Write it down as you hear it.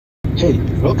Hey,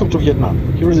 welcome to Vietnam.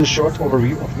 Here is a short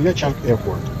overview of Nha Trang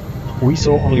Airport. We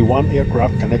saw only one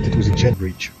aircraft connected with a jet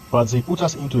bridge, but they put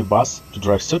us into a bus to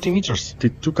drive 30 meters.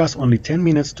 It took us only 10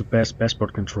 minutes to pass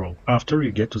passport control. After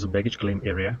you get to the baggage claim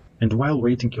area, and while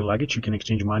waiting your luggage you can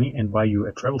exchange money and buy you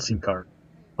a travel SIM card.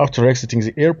 After exiting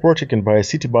the airport you can buy a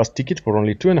city bus ticket for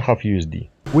only $2.5 USD.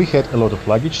 We had a lot of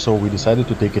luggage, so we decided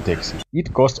to take a taxi.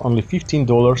 It cost only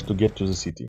 $15 to get to the city.